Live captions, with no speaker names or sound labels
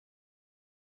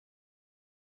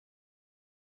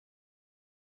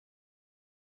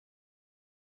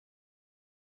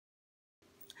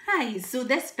Hi, so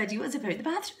this video is about the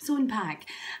bathroom zone pack,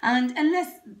 and in this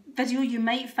video you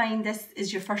might find this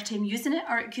is your first time using it,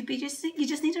 or it could be you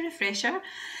just need a refresher.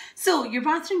 So your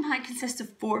bathroom pack consists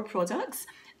of 4 products.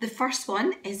 The first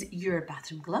one is your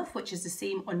bathroom glove, which is the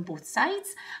same on both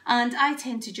sides, and I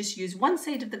tend to just use one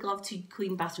side of the glove to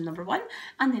clean bathroom number 1,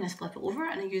 and then I flip it over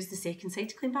and I use the second side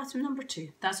to clean bathroom number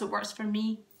 2. That's what works for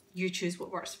me. You choose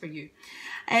what works for you.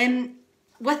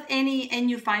 With any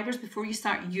ENJO fibres, before you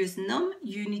start using them,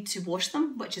 you need to wash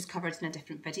them, which is covered in a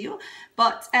different video.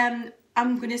 But I'm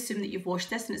going to assume that you've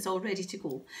washed this and it's all ready to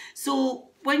go. So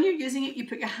when you're using it, you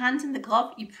put your hand in the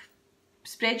glove, you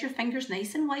spread your fingers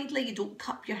nice and widely. You don't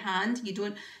cup your hand. You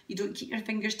don't keep your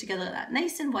fingers together like that,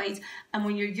 nice and wide. And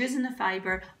when you're using the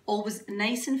fibre, always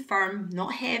nice and firm,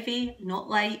 not heavy, not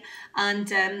light. And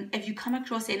if you come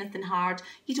across anything hard,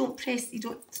 you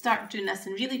don't start doing this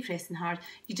and really pressing hard.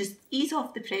 You just ease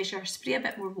off the pressure, spray a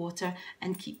bit more water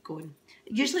and keep going.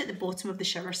 Usually at the bottom of the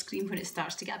shower screen when it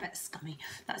starts to get a bit scummy.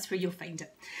 That's where you'll find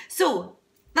it. So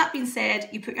that being said,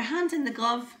 you put your hand in the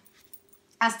glove.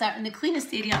 I start in the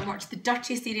cleanest area and work to the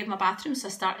dirtiest area of my bathroom. So I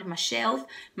start in my shelf,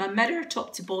 my mirror,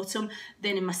 top to bottom,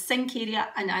 then in my sink area,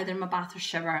 and either my bath or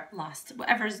shower last.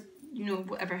 Whatever's,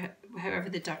 however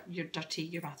dirty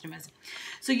your bathroom is.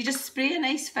 So you just spray a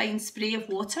nice fine spray of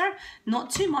water,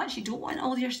 not too much. You don't want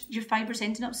all your fibres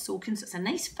ending up soaking. So it's a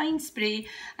nice fine spray,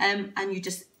 and you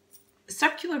just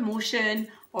circular motion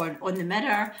or on the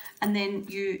mirror, and then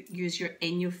you use your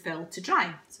ENJO fill to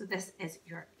dry. So this is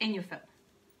your ENJO fill.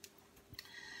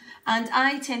 And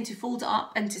I tend to fold it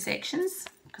up into sections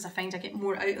because I find I get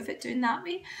more out of it doing that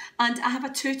way. And I have a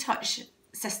 2-touch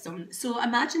system. So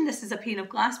imagine this is a pane of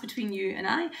glass between you and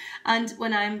I. And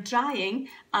when I'm drying,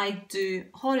 I do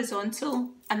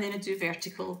horizontal and then I do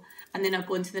vertical. And then I'll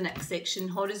go into the next section,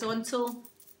 horizontal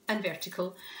and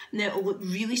vertical. Now it'll look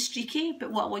really streaky,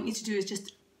 but what I want you to do is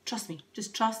just trust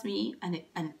me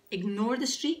and ignore the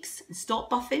streaks and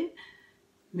stop buffing,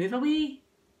 move away,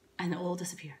 and it'll all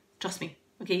disappear. Trust me.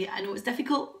 Okay, I know it's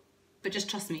difficult, but just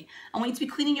trust me. I want you to be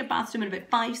cleaning your bathroom in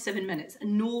about 5-7 minutes,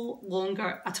 and no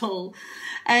longer at all.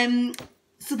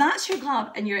 So that's your glove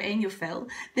and your ENJO fill.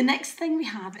 The next thing we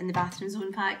have in the bathroom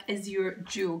zone pack is your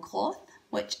dual cloth,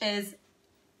 which is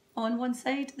on one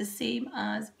side the same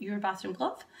as your bathroom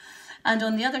glove, and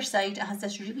on the other side it has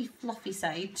this really fluffy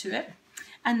side to it.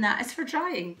 And that is for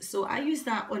drying. So I use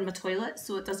that on my toilet.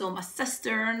 So it does all my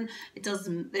cistern, it does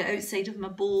the outside of my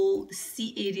bowl, the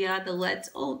seat area, the lid,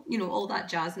 all that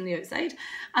jazz on the outside.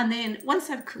 And then once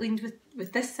I've cleaned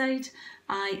with this side,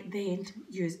 I then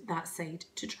use that side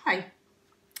to dry.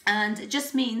 And it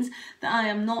just means that I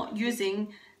am not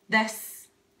using this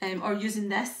or using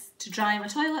this to dry my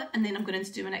toilet and then I'm going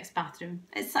to do my next bathroom.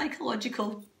 It's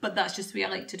psychological, but that's just the way I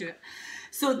like to do it.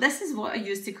 So this is what I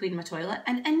use to clean my toilet,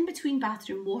 and in between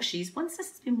bathroom washes, once this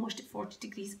has been washed at 40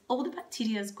 degrees, all the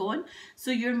bacteria is gone.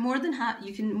 So you can more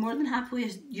than happily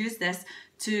use this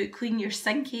to clean your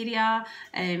sink area.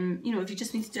 If you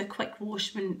just need to do a quick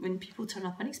wash when people turn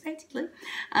up unexpectedly,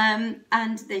 and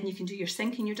then you can do your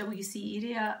sink in your WC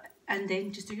area, and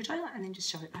then just do your toilet, and then just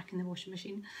shove it back in the washing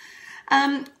machine.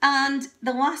 And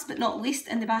the last but not least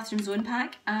in the bathroom zone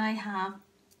pack, I have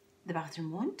the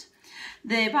bathroom wand.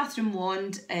 The bathroom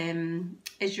wand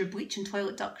is your bleach and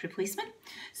toilet duct replacement.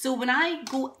 So when I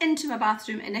go into my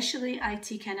bathroom, initially I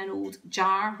take in an old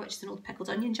jar, which is an old pickled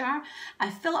onion jar.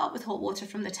 I fill it up with hot water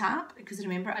from the tap, because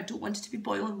remember, I don't want it to be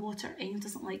boiling water. ENJO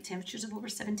doesn't like temperatures of over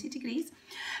 70 degrees.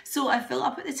 So I fill it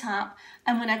up at the tap,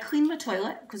 and when I clean my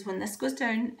toilet, because when this goes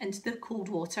down into the cold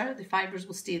water, the fibres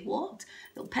will stay locked.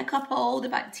 They'll pick up all the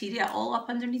bacteria all up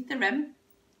underneath the rim.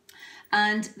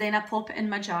 And then I pop it in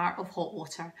my jar of hot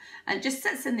water, and it just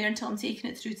sits in there until I'm taking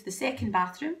it through to the second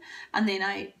bathroom, and then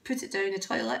I put it down the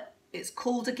toilet. It's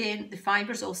cold again, the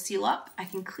fibres all seal up. I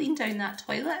can clean down that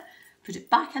toilet, put it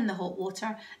back in the hot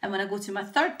water, and when I go to my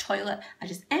third toilet, I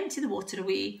just empty the water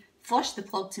away, flush the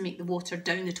plug to make the water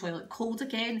down the toilet cold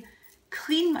again,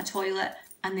 clean my toilet,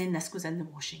 and then this goes in the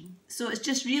washing. So it's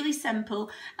just really simple,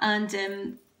 and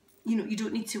you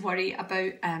don't need to worry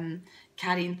about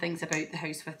carrying things about the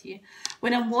house with you.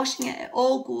 When I'm washing it, it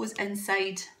all goes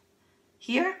inside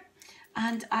here,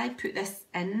 and I put this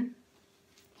in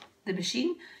the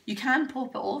machine. You can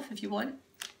pop it off if you want.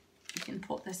 You can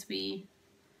pop this wee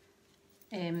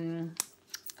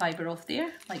fibre off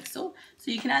there, like so. So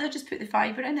you can either just put the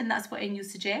fibre in, and that's what ENJO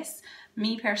suggests.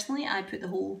 Me personally, I put the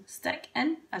whole stick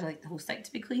in. I like the whole stick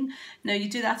to be clean. Now you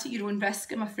do that at your own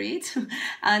risk, I'm afraid.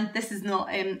 And this is not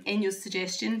ENJO's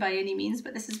suggestion by any means,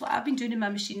 but this is what I've been doing in my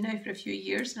machine now for a few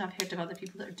years, and I've heard of other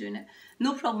people that are doing it.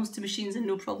 No problems to machines and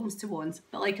no problems to wands.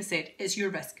 But like I said, it's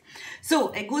your risk. So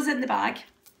it goes in the bag.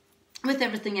 with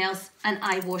everything else, and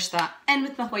I wash that in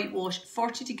with my whitewash,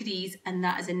 40 degrees, and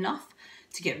that is enough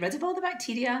to get rid of all the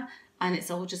bacteria, and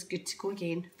it's all just good to go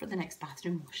again for the next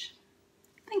bathroom wash.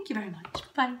 Thank you very much.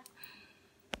 Bye.